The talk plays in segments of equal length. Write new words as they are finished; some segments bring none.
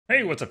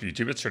Hey, what's up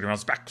YouTube? It's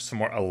DirtyMobs back with some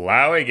more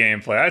Illaoi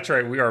gameplay. That's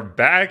right, we are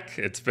back.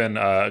 It's been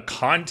a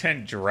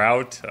content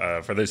drought.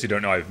 For those who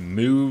don't know, I've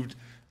moved.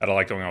 I don't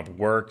like going on with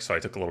work, so I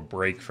took a little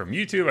break from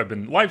YouTube. I've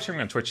been live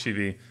streaming on Twitch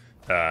TV,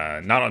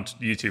 not on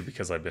YouTube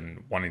because I've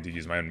been wanting to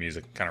use my own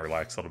music and kind of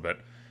relax a little bit.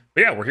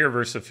 But yeah, we're here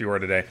versus Fiora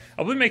today.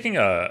 I'll be making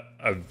a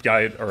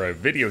guide or a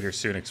video here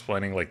soon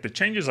explaining like the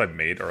changes I've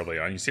made early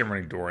on. You see I'm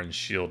running Doran's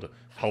Shield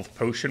Health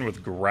Potion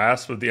with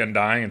Grasp with the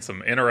Undying and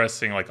some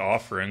interesting like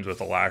off-runes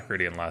with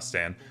Alacrity and Last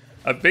Stand.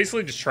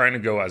 Basically just trying to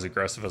go as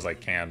aggressive as I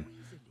can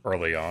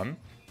early on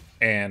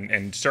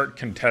and start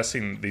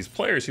contesting these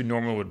players who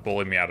normally would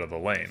bully me out of the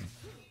lane.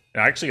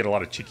 And I actually get a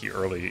lot of cheeky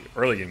early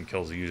game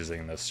kills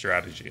using this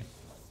strategy.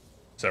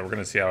 So we're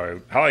going to see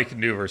how I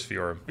can do versus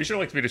Fiora. Be sure to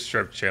like the video,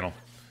 subscribe to the channel.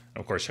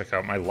 And of course, check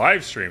out my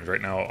live streams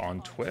right now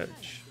on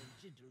Twitch.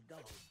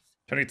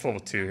 Trying to get to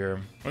level 2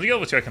 here. When you get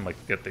level 2, I can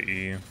like get the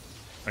E.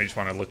 I just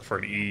want to look for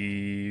an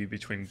E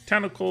between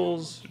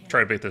tentacles.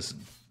 Try to bait this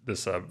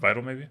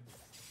Vital maybe.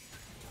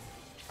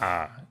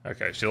 Ah,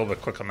 okay. She's a little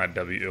bit quick on that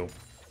W.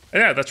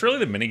 And yeah, that's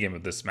really the minigame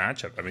of this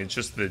matchup. I mean, it's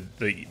just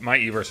my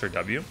E versus her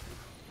W.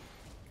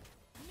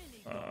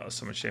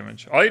 So much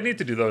damage. All you need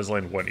to do though is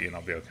land one E and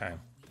I'll be okay.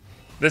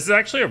 This is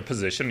actually a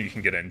position you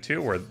can get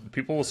into where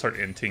people will start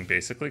inting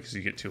basically because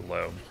you get too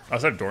low. I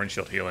also have Doran's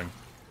Shield healing.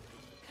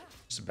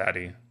 Just a bad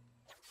E.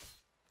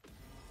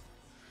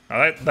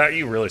 Now that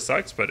E really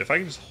sucks, but if I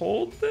can just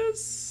hold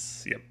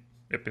this... Yep.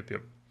 So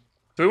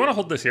we want to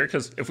hold this here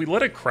because if we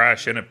let it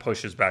crash in, it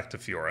pushes back to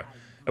Fiora.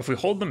 If we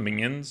hold the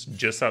minions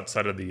just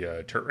outside of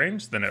the turret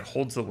range, then it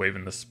holds the wave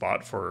in this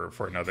spot for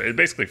another. It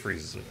basically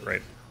freezes it,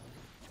 right?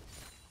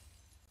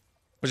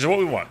 Which is what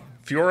we want.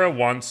 Fiora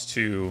wants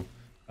to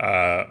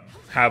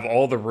have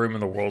all the room in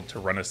the world to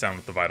run us down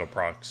with the vital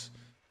procs.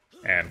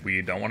 And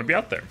we don't want to be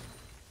out there.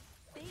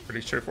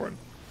 Pretty straightforward.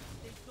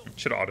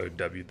 Should auto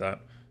W that.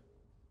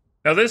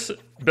 Now this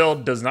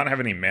build does not have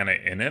any mana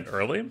in it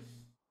early.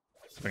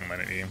 Swing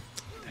land an E.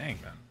 Dang,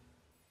 man.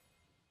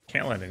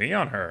 Can't land an E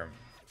on her.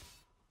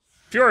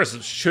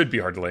 Fiora should be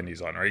hard to land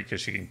these on, right?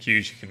 Because she can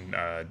Q, she can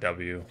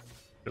W.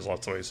 There's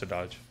lots of ways to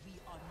dodge.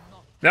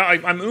 Now,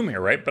 I'm here,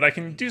 right? But I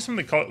can do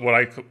something called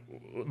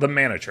the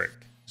mana trick.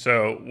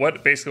 So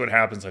basically what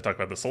happens, I talk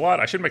about this a lot.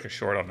 I should make a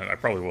short on it. I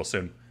probably will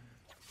soon.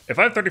 If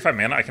I have 35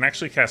 mana, I can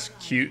actually cast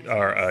Q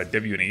or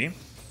W and E.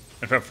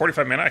 If I have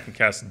 45 mana, I can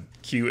cast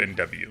Q and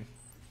W.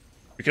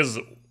 Because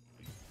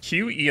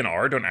Q, E, and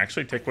R don't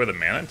actually take away the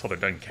mana until they're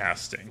done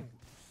casting.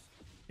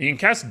 You can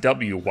cast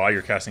W while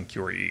you're casting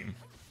Q or E.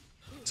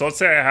 So let's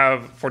say I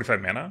have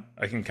 45 mana.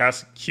 I can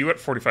cast Q at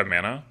 45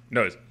 mana.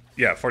 No,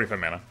 yeah, 45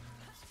 mana.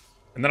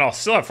 And then I'll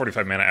still have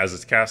 45 mana as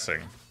it's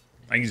casting.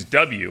 I use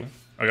W.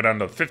 I'll go down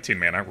to 15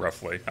 mana,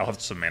 roughly. I'll have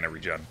some mana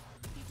regen.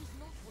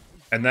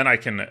 And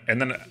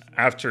then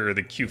after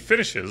the Q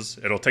finishes,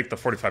 it'll take the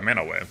 45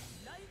 mana away.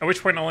 At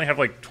which point I only have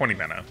like 20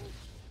 mana.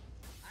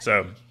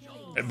 So,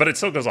 but it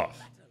still goes off.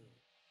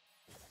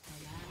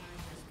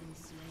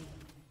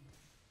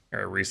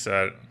 Alright,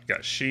 reset.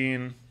 Got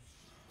Sheen.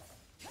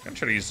 I'm gonna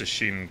try to use the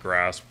Sheen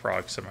Grasp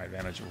procs to my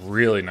advantage.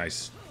 Really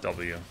nice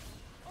W.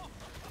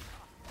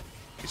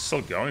 He's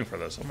still going for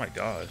this. Oh my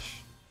gosh.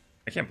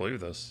 I can't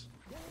believe this.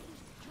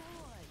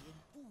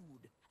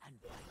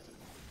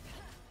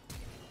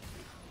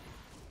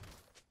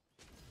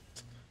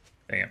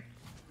 Damn.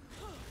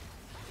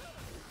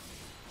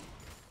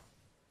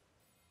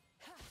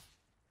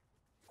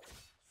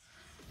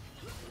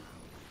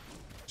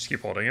 Just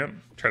keep holding it.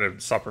 Try to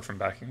stop her from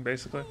backing,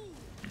 basically.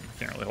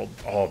 Can't really hold.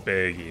 Oh,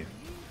 biggie.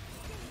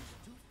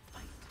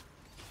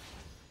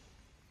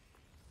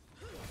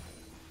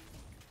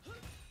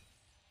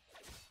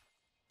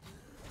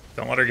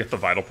 Don't let her get the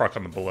vital proc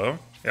on the Bolo.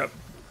 Yep.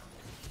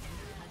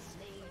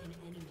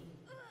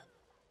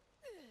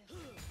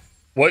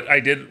 What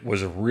I did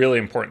was really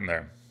important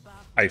there.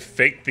 I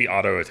faked the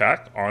auto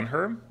attack on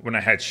her when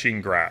I had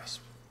Sheen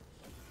Grasp.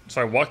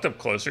 So I walked up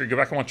closer. You go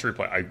back and watch the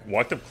replay. I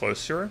walked up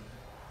close to her,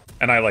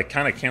 and I like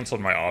kind of canceled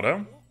my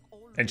auto,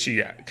 and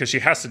because she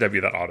has to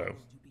W that auto,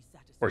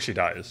 or she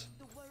dies.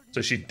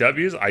 So she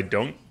Ws. I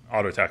don't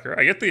auto attack her.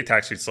 I get the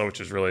attack speed slow, which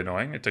is really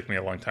annoying. It took me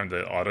a long time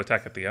to auto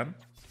attack at the end.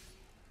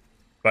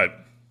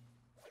 But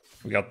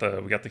we got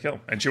the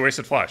kill. And she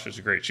wasted flash, which is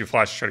great. She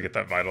flashed to try to get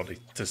that vital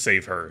to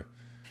save her,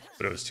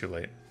 but it was too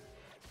late.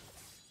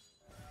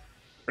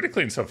 Pretty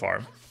clean so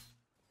far.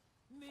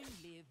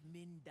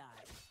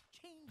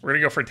 We're gonna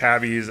go for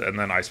Tabbies and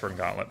then Iceborne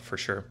Gauntlet for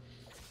sure.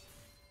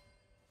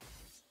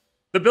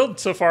 The build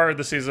so far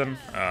this season,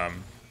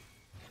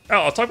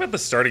 I'll talk about the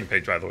starting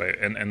page by the way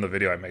in the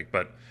video I make,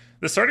 but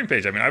the starting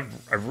page, I mean,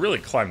 I've really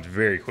climbed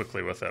very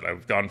quickly with it.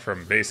 I've gone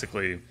from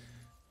basically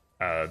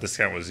this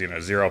account was,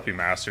 0 LP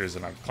Masters,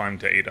 and I've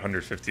climbed to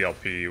 850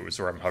 LP, which is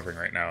where I'm hovering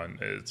right now, and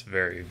it's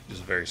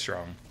just very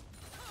strong.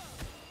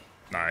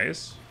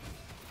 Nice.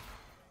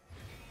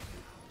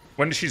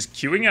 When she's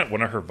queuing at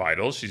one of her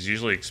vitals, she's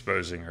usually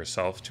exposing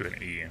herself to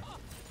an E.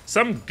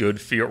 Some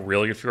good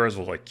really good Fioras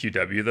will like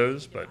QW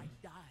those, but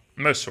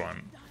most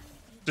won't.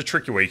 It's a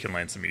tricky way you can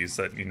land some E's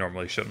that you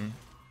normally shouldn't.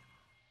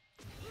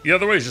 The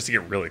other way is just to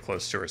get really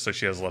close to her so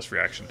she has less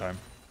reaction time.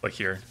 Like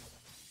here.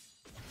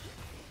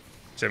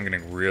 See, I'm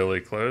getting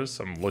really close.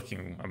 I'm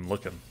looking.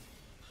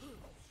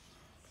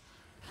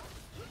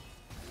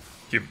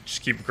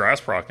 Just keep grass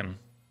procking.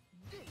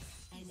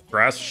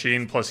 Grass,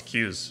 Sheen plus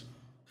Qs.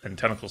 And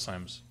Tentacle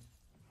Slimes.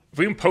 If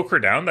we can poke her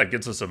down, that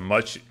gives us a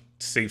much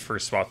safer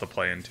spot to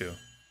play into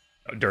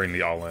during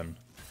the all-in.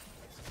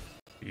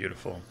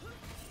 Beautiful.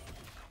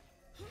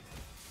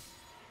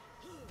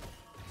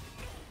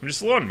 I'm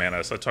just low on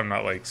mana, so that's why I'm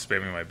not like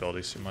spamming my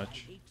abilities too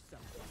much.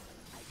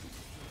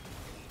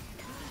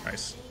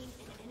 Nice.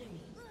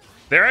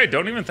 There, I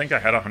don't even think I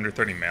had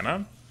 130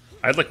 mana.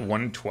 I had like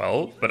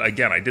 112, but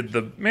again, I did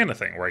the mana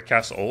thing where I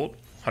cast ult,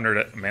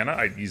 100 mana,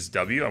 I used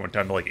W, I went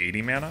down to like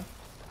 80 mana.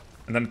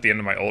 And then at the end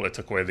of my ult, I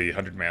took away the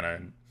 100 mana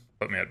and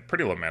put me at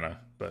pretty low mana,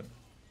 but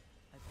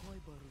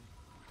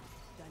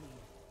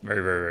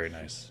very, very, very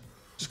nice.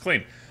 Just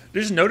clean.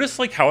 Just notice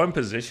like how I'm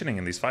positioning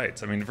in these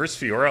fights. I mean, versus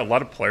Fiora, a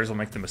lot of players will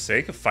make the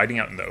mistake of fighting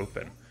out in the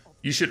open.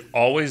 You should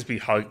always be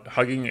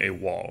hugging a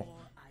wall.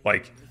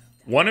 Like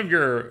one of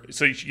your,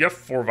 so you have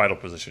 4 vital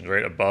positions,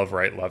 right? Above,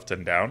 right, left,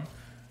 and down.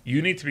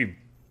 You need to be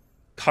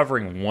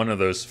covering one of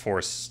those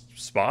 4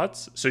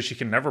 spots so she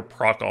can never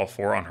proc all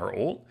 4 on her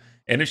ult.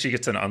 And if she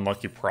gets an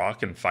unlucky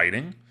proc in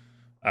fighting,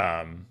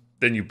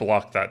 then you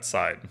block that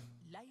side.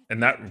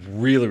 And that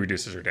really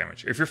reduces her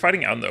damage. If you're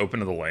fighting out in the open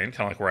of the lane,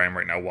 kind of like where I am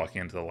right now walking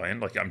into the lane,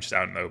 like I'm just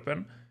out in the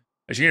open,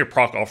 and you need to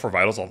proc all 4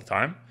 vitals all the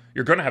time,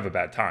 you're going to have a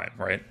bad time,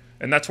 right?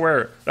 And that's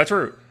where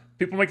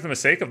people make the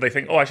mistake of they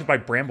think, oh, I should buy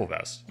Bramble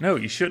Vest. No,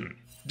 you shouldn't.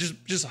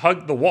 Just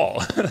hug the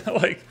wall.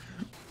 Like,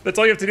 that's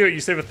all you have to do. You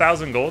save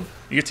 1,000 gold,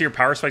 you get to your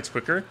power spikes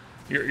quicker,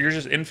 you're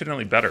just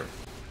infinitely better.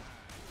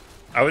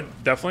 I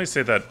would definitely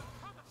say that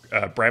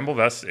Bramble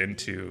Vest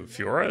into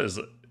Fiora is,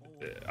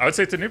 I would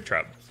say it's a noob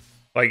trap.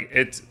 Like,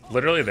 it's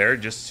literally there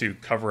just to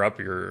cover up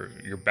your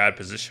bad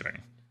positioning.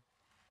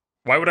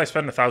 Why would I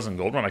spend 1,000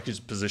 gold when I could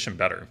just position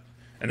better?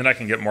 And then I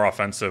can get more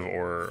offensive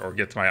or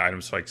get to my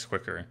item spikes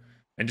quicker.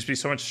 And just be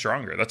so much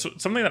stronger. That's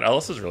something that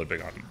Ellis is really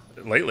big on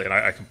lately, and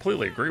I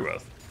completely agree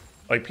with.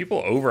 Like,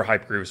 people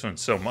overhype Grievous Wound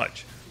so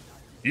much.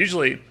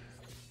 Usually,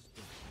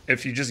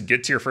 if you just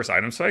get to your first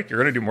item spike,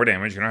 you're going to do more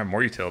damage, you're going to have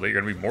more utility, you're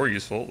going to be more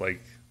useful,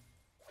 like,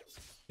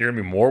 you're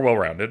going to be more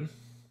well-rounded.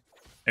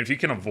 And if you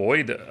can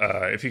avoid,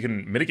 if you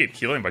can mitigate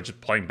healing by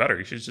just playing better,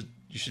 you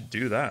should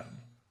do that.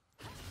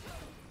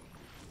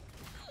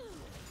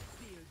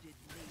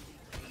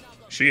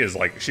 She is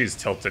like, she's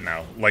tilted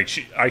now. Like,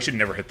 I should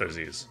never hit those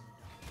E's.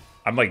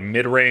 I'm like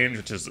mid-range,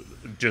 which is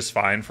just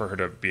fine for her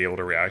to be able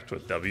to react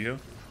with W.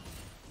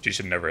 She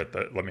should never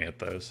let me hit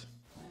those.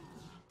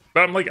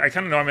 But I'm like, I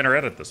kind of know I'm in her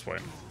head at this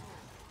point.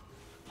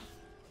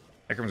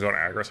 Ekram's going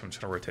aggro, so I'm just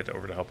going to rotate it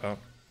over to help out.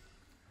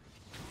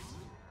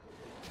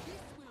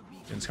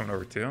 Jin's coming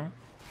over too.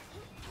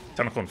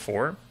 Tentacle in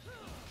 4.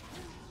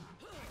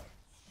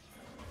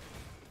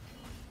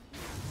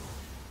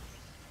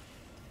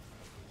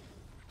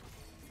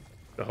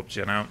 To help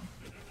Jin out.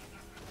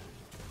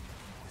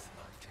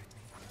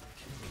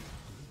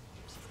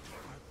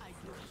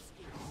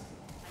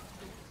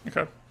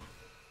 Okay.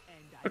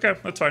 Okay,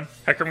 that's fine.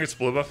 Hecarim gets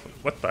blue buff.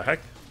 What the heck?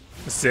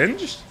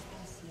 Singed?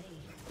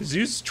 Is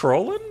Zeus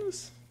trolling?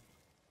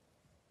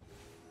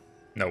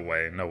 No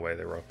way, no way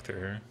they rope through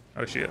here.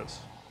 Oh, she is.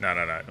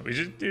 No. We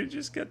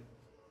just get...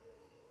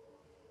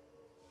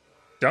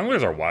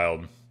 Junglers are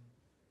wild.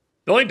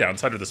 The only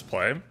downside of this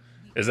play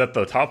is that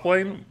the top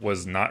lane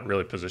was not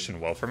really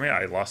positioned well for me.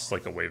 I lost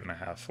like a wave and a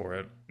half for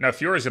it. Now,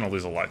 Fiora's going to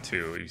lose a lot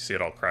too. You see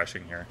it all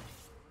crashing here.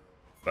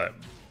 But...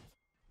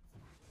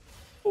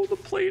 Oh, the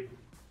plate.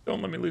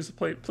 Don't let me lose the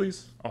plate,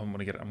 please. Oh, I'm going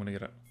to get it. I'm going to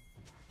get it.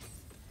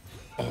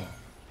 Oh.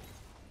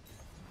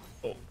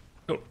 Oh.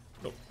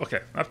 No. Okay.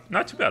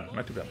 Not too bad.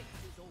 Not too bad.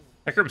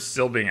 Hecarim's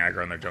still being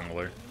aggro on their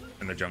jungler.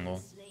 In the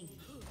jungle.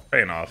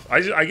 Paying off.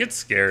 I get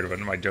scared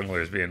when my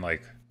jungler is being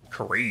like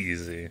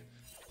crazy.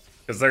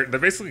 Because they're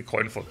basically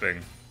coin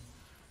flipping.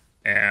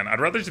 And I'd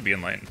rather just be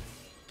in lane.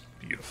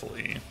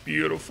 Beautifully.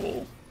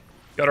 Beautiful.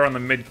 Got her on the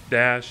mid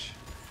dash.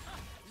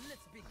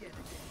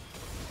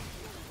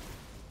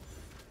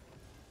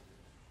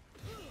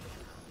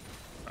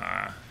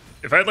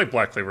 If I had like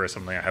Black Cleaver or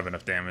something, I have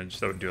enough damage.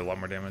 That would do a lot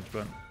more damage,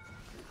 but...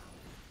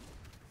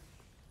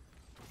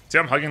 See,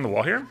 I'm hugging the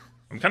wall here?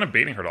 I'm kind of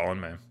baiting her to all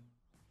in me.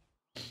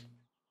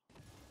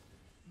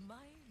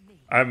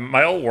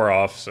 My ult wore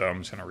off, so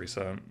I'm just going to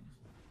reset.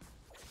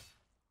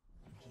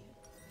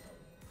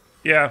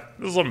 Yeah,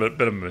 this is a little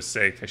bit of a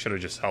mistake. I should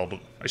have just held...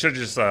 I should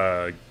have just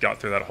got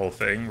through that whole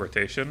thing,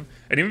 rotation.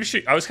 And even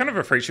if I was kind of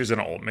afraid she was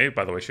going to ult me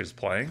by the way she was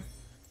playing.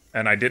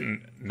 And I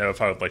didn't know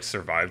if I would like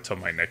survive till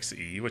my next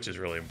E, which is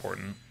really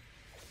important.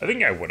 I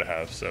think I would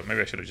have, so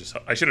maybe I should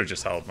have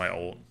just held my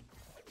ult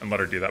and let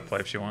her do that play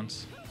if she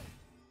wants.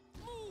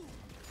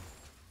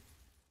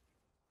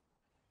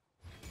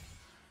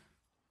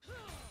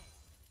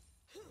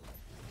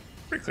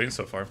 Pretty clean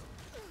so far.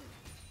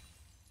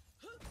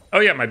 Oh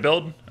yeah, my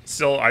build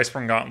still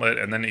Iceborne Gauntlet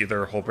and then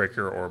either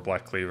Hullbreaker or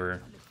Black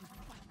Cleaver.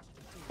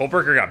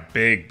 Hullbreaker got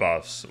big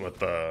buffs with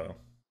the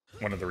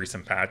one of the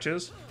recent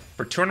patches.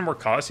 For 200 more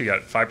cost, you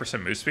got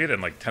 5% move speed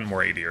and like 10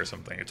 more AD or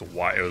something. It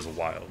was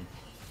wild.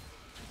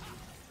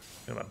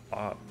 Look at that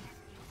bop.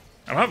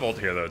 I don't have ult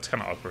here though. It's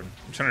kind of awkward.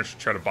 I'm trying to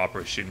try to bop her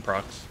with shooting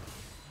procs.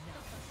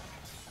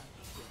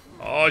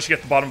 Oh, she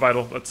got the bottom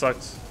vital. That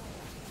sucks.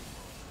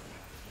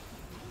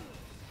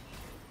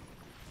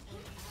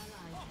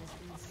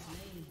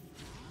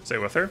 Stay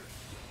with her.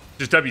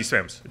 Just W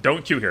spams.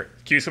 Don't Q here.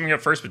 Q's coming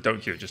up first, but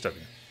don't Q. Just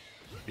W.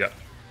 Yeah.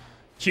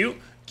 Q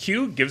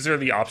gives her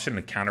the option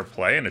to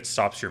counterplay, and it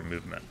stops your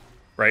movement.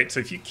 Right? So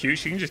if you Q,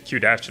 she can just Q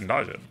dash and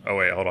dodge it. Oh,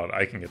 wait. Hold on.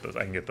 I can get this.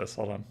 I can get this.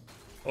 Hold on.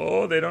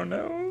 Oh, they don't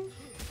know.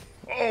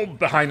 Oh,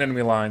 behind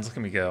enemy lines. Look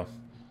at me go.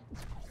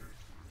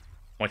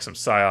 Like some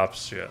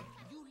psyops shit.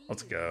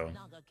 Let's go.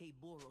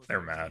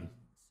 They're mad.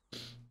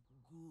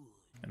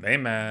 And they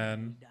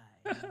mad.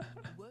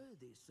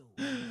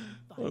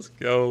 Let's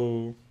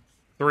go.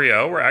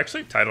 3-0. We're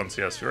actually tight on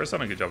CS. Fiora's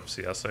done a good job of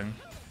CSing.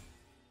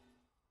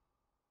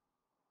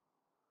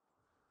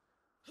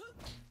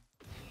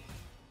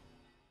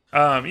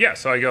 Yeah,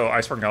 so I go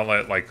Iceborne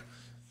Gauntlet. Like,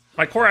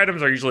 my core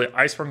items are usually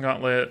Iceborne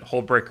Gauntlet,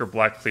 Hullbreaker,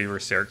 Black Cleaver,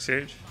 Serric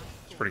Sage.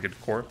 It's pretty good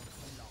core.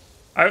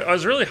 I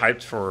was really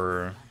hyped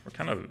for... We're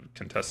kind of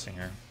contesting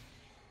here.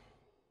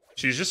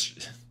 She's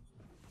just...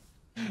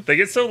 They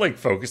get so, like,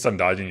 focused on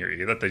dodging your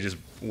E that they just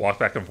walk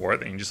back and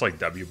forth and you just, like,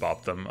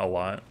 W-bop them a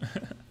lot.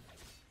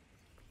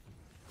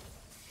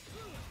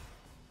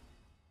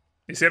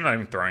 You see, I'm not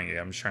even throwing E.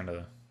 I'm just trying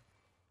to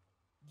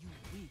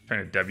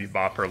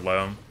W-bop her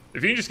low.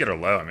 If you can just get her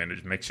low, I mean, it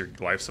just makes your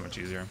life so much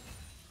easier.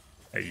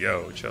 Hey,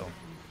 yo, chill.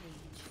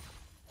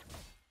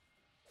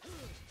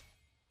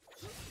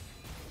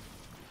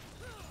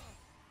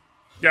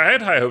 Yeah, I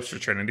had high hopes for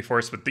Trinity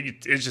Force, but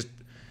it's just...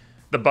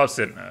 The buffs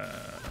didn't...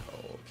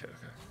 okay.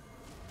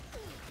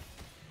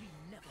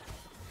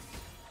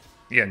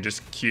 Yeah, and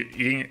just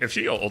Q... If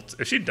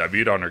she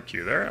W'd on her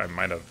Q there, I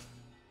might have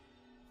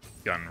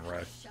gotten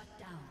wrecked.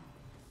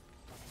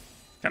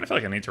 Kind of feel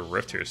like I need to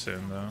rift here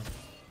soon, though.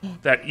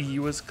 That E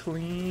was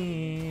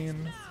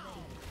clean.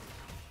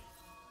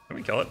 Can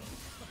we kill it?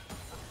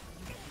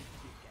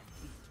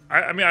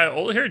 I mean, I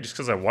ult here just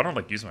because I want to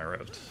like use my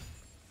rift.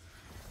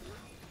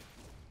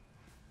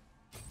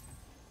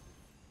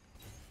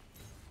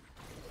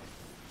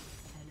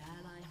 An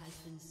ally has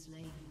been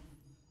slain.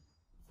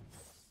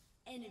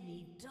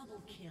 Enemy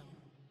double kill.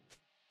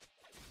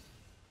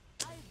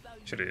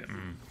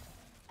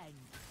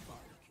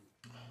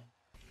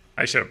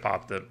 I should have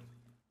popped it.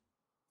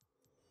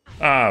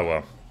 Ah,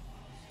 well.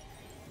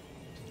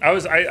 I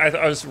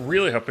was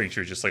really hoping she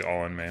was just like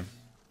all in me,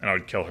 and I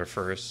would kill her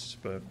first,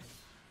 but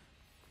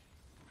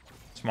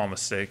small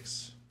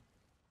mistakes.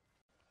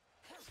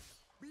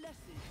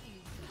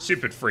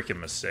 Stupid freaking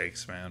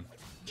mistakes, man.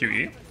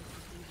 QE?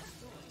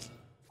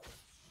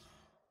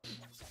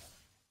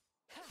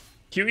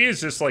 QE is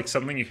just like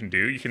something you can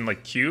do. You can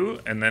like Q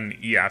and then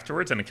E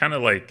afterwards, and it kind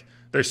of like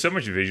there's so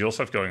much visual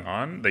stuff going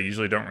on. They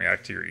usually don't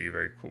react to your E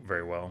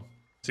very well,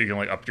 so you can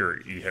like up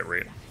your E hit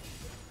rate.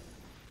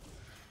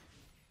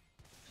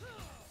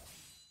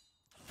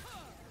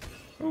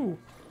 Ooh.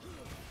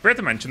 Forgot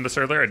to mention this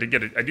earlier. I do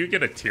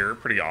get a tier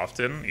pretty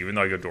often, even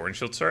though I go Doran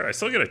Shield start. I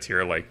still get a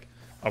tier like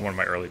on one of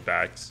my early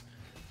backs.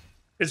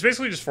 It's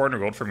basically just 400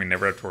 gold for me,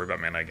 never have to worry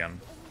about mana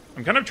again.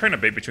 I'm kind of trying to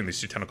bait between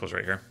these two tentacles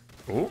right here.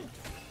 Ooh,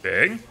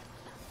 big.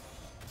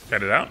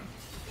 Got it out.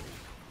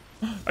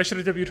 I should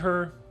have W'd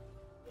her.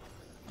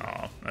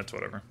 Oh, that's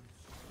whatever.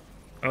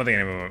 I don't think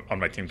anyone on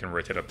my team can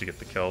rotate up to get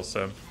the kill,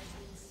 so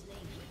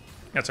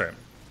that's alright.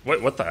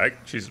 What the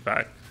heck? She's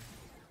back.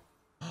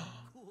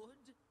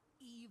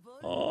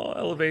 Oh,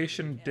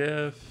 elevation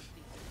diff.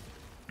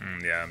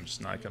 Yeah, I'm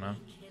just not gonna.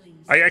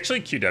 I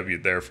actually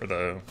QW'd there for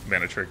the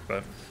mana trick,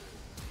 but.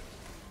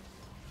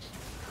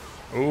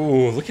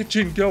 Oh, look at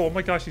Jin go! Oh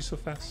my gosh, he's so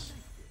fast.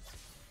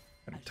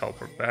 And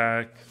teleport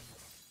back.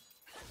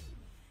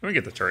 Let me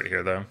get the turret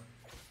here, though.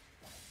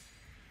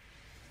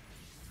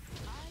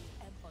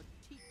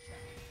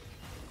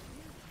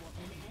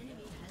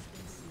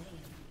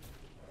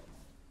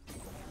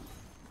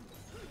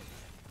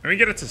 Let me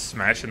get it to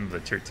smash into the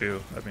tier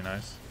 2. That'd be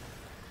nice.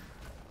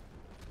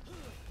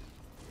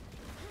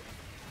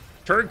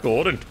 Turret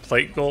gold and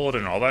plate gold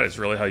and all that is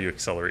really how you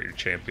accelerate your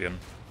champion.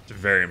 It's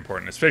very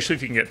important, especially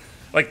if you can get...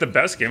 Like, the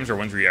best games are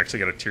ones where you actually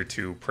get a tier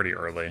 2 pretty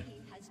early.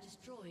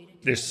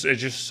 It's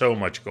just so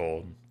much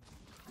gold.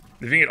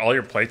 If you can get all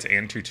your plates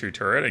and 2/2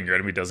 turret and your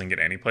enemy doesn't get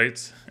any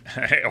plates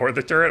or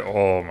the turret,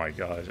 oh my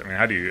gosh. I mean,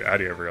 how do you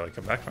ever like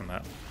come back from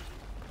that?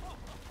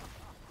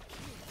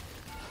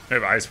 We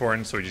have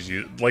Iceborne, so we just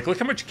use... Like, look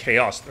how much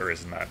chaos there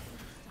is in that.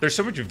 There's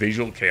so much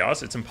visual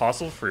chaos, it's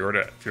impossible for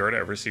Fiora to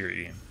ever see your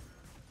E.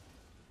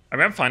 I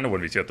mean, I'm fine to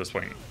 1v2 at this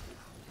point.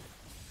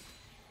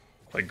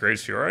 Like,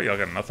 Graves Fiora, y'all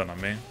got nothing on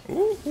me.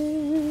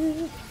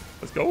 Ooh,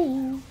 let's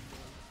go.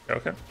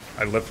 Okay,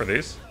 I live for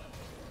these.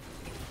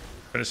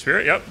 Finish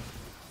Spirit, yep.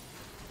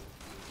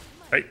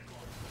 Hey.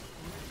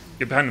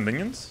 Get behind the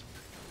minions.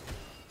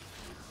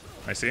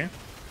 I see.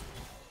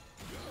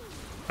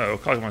 Uh-oh,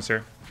 Kaguma's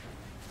here.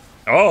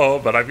 Oh,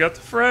 but I've got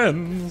the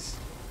friends.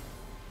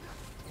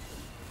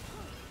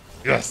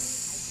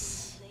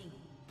 Yes.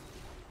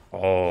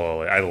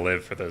 Oh, I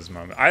live for those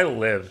moments. I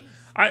live.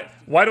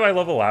 Why do I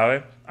love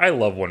Illaoi? I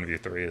love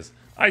 1v3s.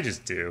 I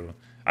just do.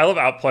 I love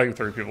outplaying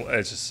 3 people.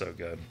 It's just so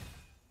good.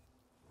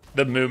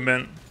 The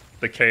movement,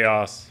 the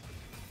chaos,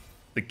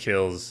 the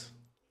kills,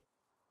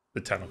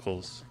 the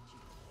tentacles.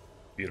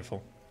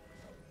 Beautiful.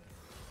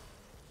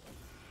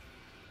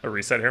 A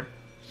reset here.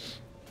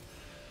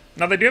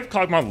 Now they do have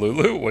Kog'Maw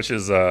Lulu, which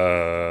is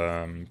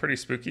pretty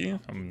spooky.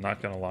 I'm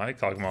not gonna lie.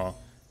 Kog'Maw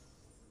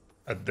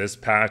at this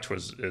patch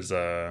is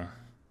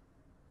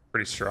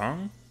pretty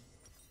strong.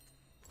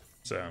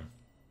 So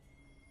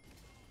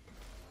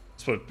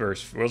split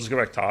burst. We'll just go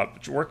back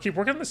top. Keep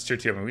working on this tier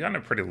 2. I mean, we got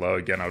it pretty low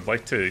again. I would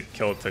like to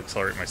kill it to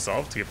accelerate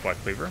myself to get Black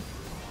Cleaver.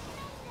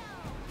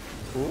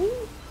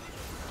 Ooh.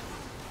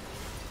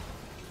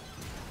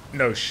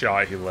 No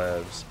shot. He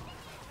lives.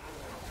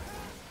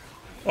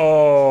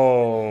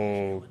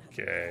 Okay,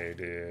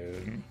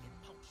 dude.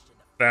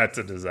 That's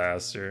a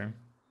disaster.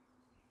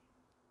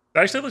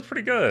 That actually looks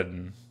pretty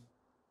good.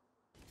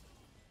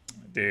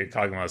 Dude,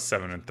 Kog'Maw is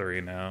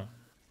 7-3 now.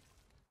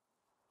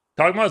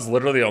 Kog'Maw is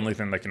literally the only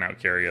thing that can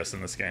outcarry us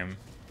in this game.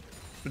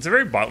 It's a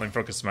very bot lane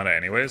focused meta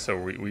anyway, so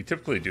we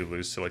typically do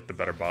lose to like the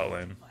better bot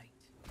lane.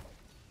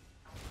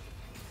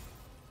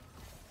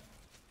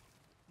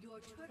 Your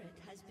turret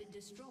has been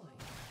destroyed.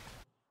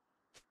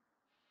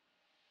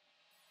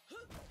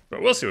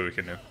 But we'll see what we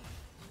can do.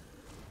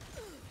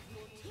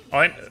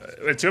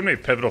 It's gonna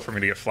be pivotal for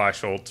me to get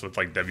flash ults with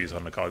like W's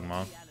on the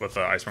Kog'Maw with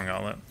the Iceborne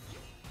Gauntlet.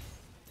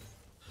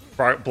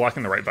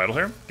 Blocking the right vital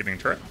here, getting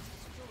turret.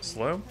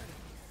 Slow.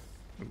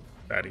 Ooh,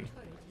 baddie.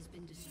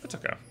 That's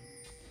okay.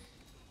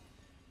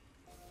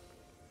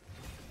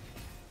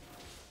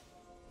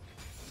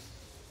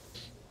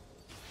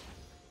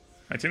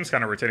 My team's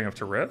kind of rotating up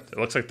to Rift. It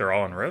looks like they're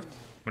all on Rift.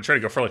 I'm gonna try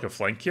to go for like a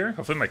flank here.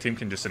 Hopefully my team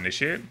can just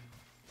initiate.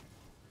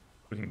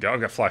 We can go.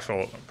 I've got flash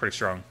ult pretty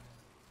strong.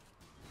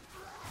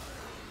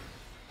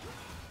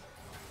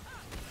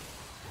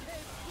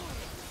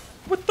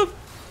 What the?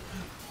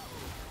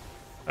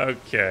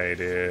 Okay,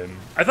 dude.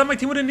 I thought my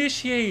team would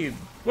initiate.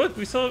 What?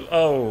 We still.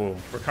 Oh,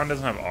 Rakan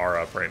doesn't have R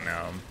up right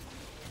now.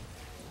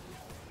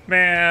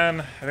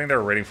 Man, I think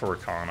they're waiting for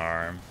Rakan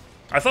R.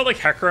 I thought like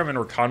Hecarim and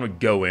Rakan would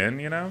go in,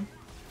 you know?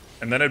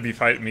 And then it'd be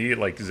me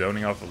like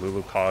zoning off of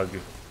Lulu Cog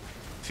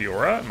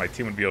Fiora, and my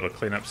team would be able to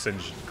clean up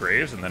Singed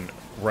Graves and then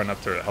run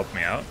up to help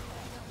me out.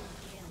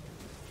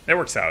 It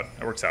works out.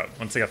 It works out.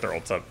 Once they got their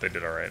ults up, they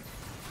did alright.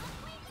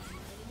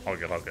 All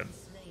good, all good.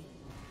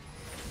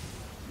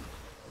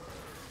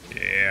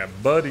 Yeah,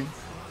 buddy.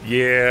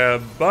 Yeah,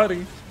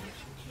 buddy.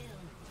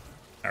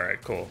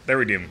 Alright, cool. They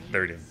redeemed. They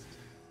redeemed.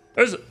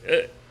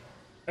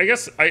 I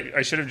guess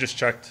I should have just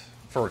checked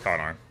for Rakan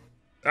R.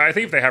 I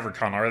think if they have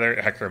Rakan R there,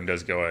 Hecarim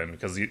does go in,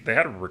 because they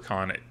had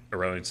Rakan,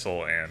 Aurelion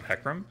Sol, and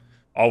Hecarim,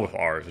 all with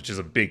R's, which is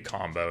a big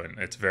combo, and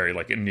it's very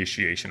like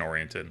initiation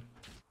oriented.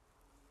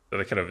 So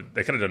they could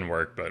have done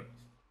work, but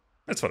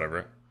it's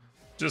whatever.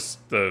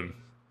 Just the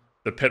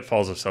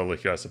pitfalls of solo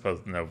queue, I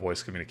suppose. No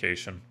voice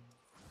communication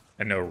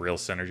and no real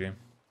synergy.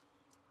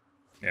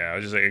 Yeah, I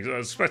was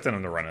expecting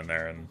them to run in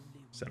there, and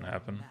it didn't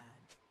happen.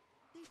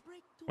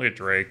 Look at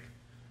Drake.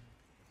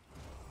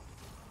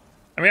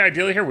 I mean,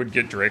 ideally here we'd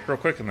get Drake real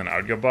quick, and then I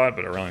would go bot,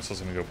 but Aurelion Sol's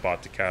gonna go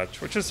bot to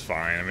catch, which is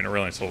fine. I mean,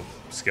 Aurelion Sol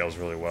scales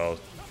really well,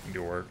 can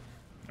do work.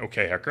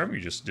 Okay, Hecarim,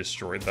 you just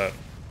destroyed that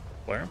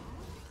player.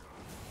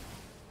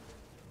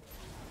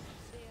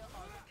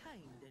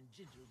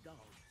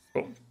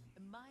 Cool.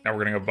 Now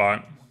we're gonna go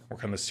bot,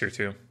 work on this tier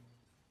 2.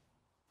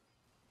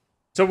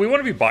 So we want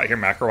to be bot here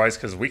macro-wise,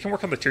 because we can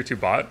work on the tier 2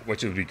 bot,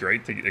 which would be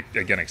great to,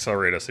 again,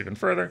 accelerate us even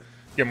further,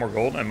 get more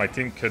gold, and my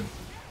team could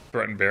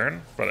threaten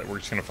Baron, but we're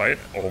just gonna fight.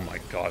 Oh my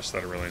gosh,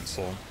 that Aurelion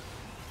Sol.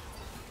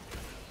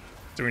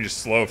 So we can just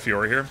slow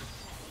Fiora here.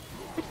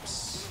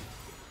 Oops.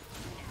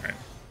 Alright.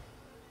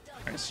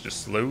 Nice,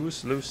 just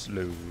slows. Like,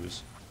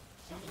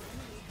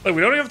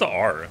 we don't even have the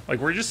R. Like,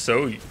 we're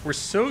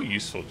so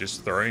useful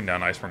just throwing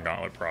down Iceborne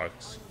Gauntlet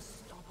procs.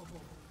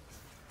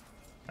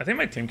 I think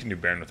my team can do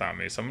Baron without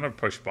me, so I'm gonna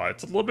push bot.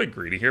 It's a little bit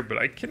greedy here, but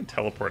I can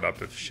teleport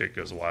up if shit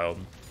goes wild.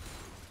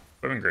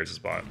 Women Graves is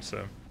bot,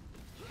 so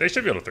they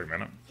should be able to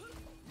 3-minute.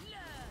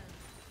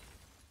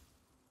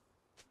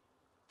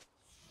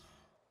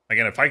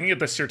 Again, if I can get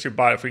this tier 2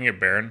 bot, if we can get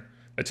Baron,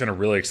 it's gonna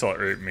really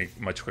accelerate me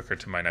much quicker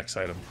to my next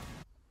item.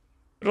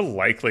 It'll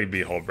likely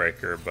be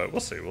Hullbreaker, but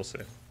we'll see, we'll see.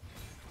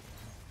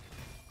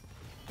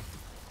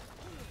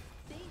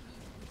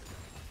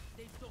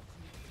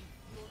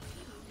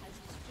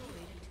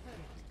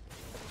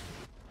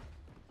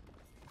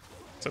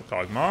 What's up,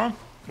 Kog'Maw?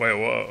 Wait,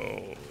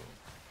 whoa.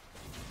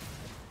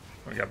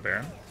 We got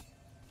Baron.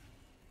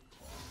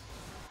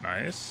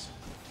 Nice.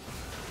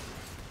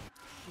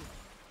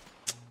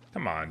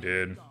 Come on,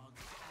 dude.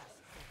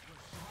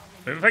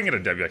 Maybe if I can get a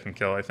W, I can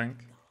kill, I think.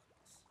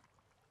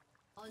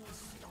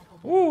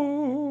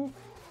 Ooh.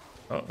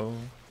 Uh-oh.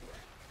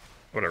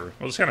 Whatever.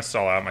 We'll just kind of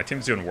stall out. My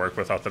team's doing work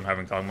without them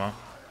having Kog'Maw.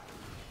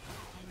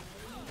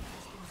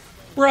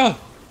 Bruh!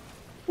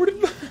 Where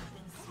did...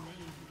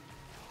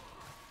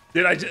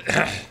 Did I just...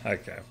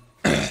 Okay.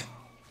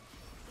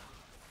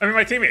 I mean,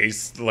 my team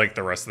aced like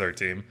the rest of their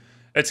team.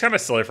 It's kind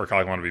of silly for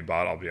Kog'Maw to be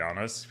bot, I'll be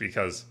honest,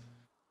 because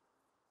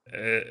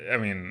I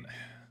mean,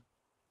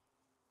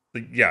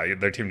 yeah,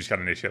 their team just got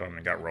initiated on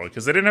and got rolled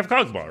because they didn't have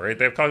Kog'Maw, right?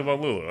 They have Kog'Maw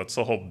Lulu. That's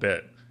the whole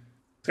bit.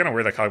 It's kind of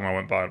weird that Kog'Maw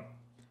went bot.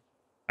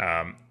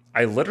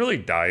 I literally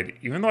died,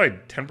 even though I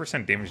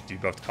 10% damage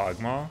debuffed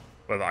Kog'Maw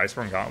with the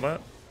Iceborne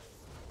Gauntlet.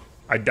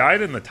 I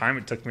died in the time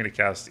it took me to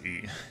cast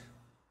E.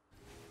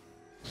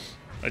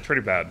 That's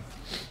pretty bad.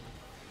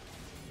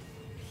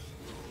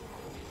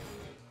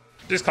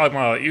 Just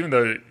Kog'Maw, even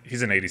though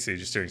he's an ADC,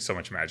 just doing so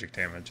much magic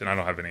damage, and I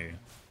don't have any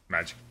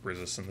magic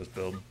resist in this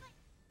build.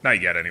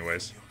 Not yet,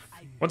 anyways.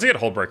 Once I get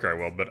Hullbreaker, I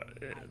will, but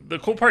the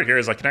cool part here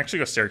is I can actually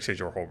go Steric Sage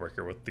or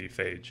Hullbreaker with the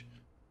Phage.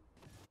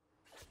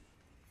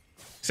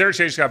 Steric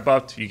Sage got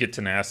buffed, you get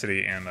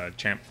Tenacity and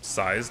Champ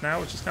Size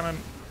now, which is kind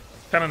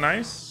of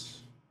nice.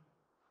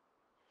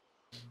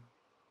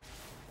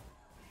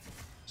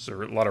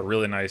 So a lot of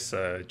really nice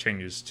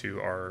changes to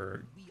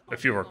a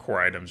few of our core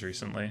items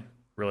recently.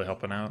 Really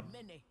helping out.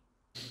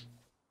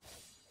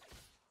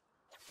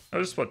 I'll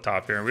just split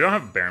top here. We don't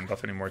have Baron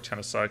buff anymore, which kind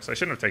of sucks. I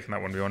shouldn't have taken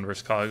that 1v1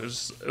 versus Cog.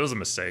 It was a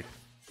mistake.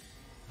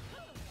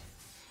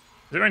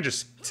 Didn't I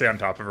just stay on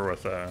top of her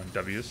with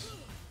W's?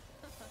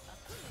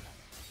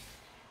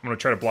 I'm going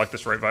to try to block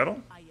this right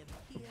vital.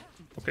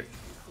 Okay.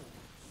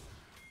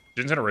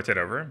 Jin's going to rotate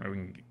over. Maybe we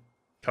can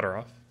cut her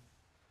off.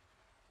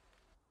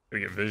 We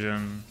get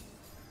vision.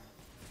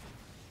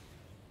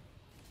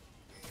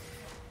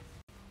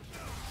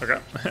 Okay.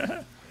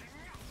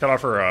 Cut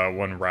off her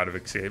one Rod of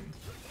Escape.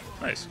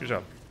 Nice, good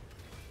job.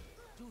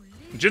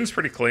 Jin's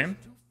pretty clean,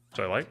 which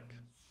I like.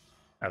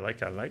 I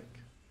like.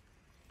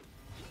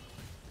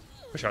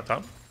 Push out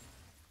top.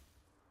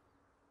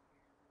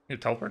 Need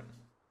to teleport.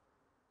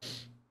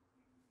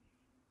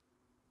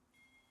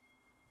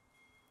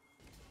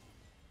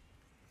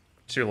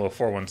 Do a little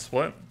 4-1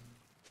 split.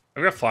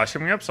 I've got flash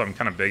coming up, so I'm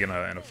kind of big in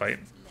a fight.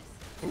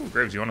 Ooh,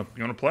 Graves, you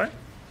wanna play?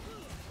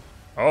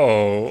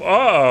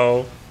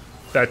 Oh,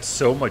 that's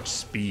so much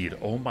speed.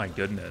 Oh my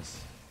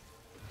goodness.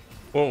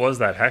 What was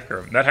that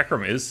Hecarim? That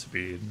Hecarim is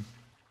speed.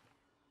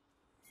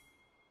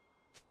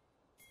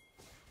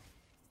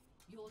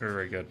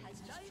 Very good.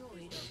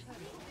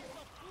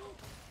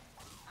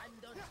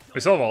 We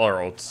still have all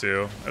our ults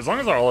too. As long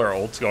as all our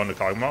ults go into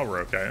Kog'Maw, we're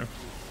okay.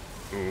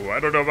 Ooh,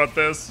 I don't know about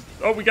this.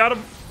 Oh, we got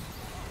him.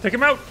 Take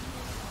him out.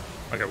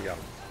 Okay, we got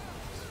him.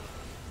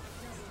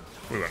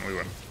 We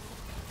win.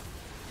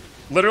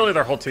 Literally,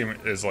 their whole team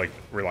is like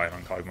relying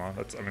on Kog'Maw.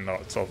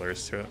 That's all there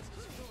is to it.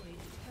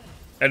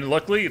 And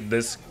luckily,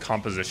 this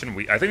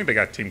composition, I think they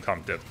got team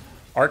comp dip.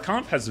 Our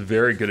comp has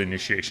very good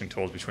initiation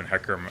tools between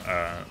Hecarim,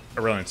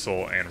 Aurelion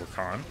Sol, and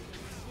Rakan.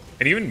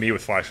 And even me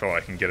with Flash Roll,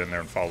 I can get in there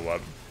and follow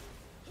up.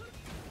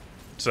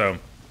 So,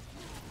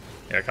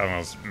 yeah,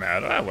 Kog'Maw's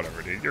mad.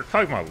 Whatever, dude. You're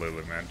Kog'Maw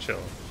Lulu, man. Chill.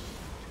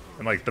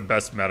 And like the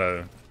best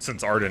meta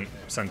since Ardent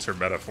censored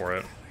meta for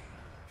it.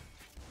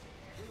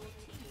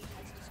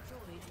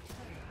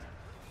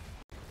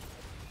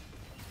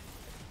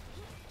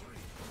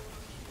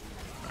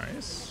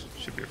 Nice.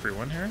 Should be a free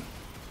win here.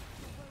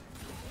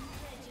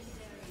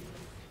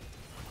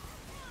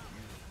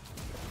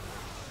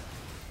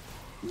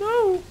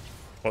 No.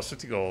 Plus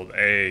 50 gold.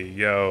 Hey,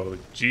 yo,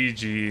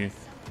 GG.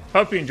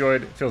 Hope you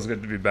enjoyed. It feels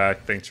good to be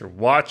back. Thanks for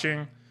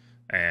watching.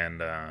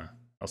 And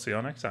I'll see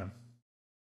y'all next time.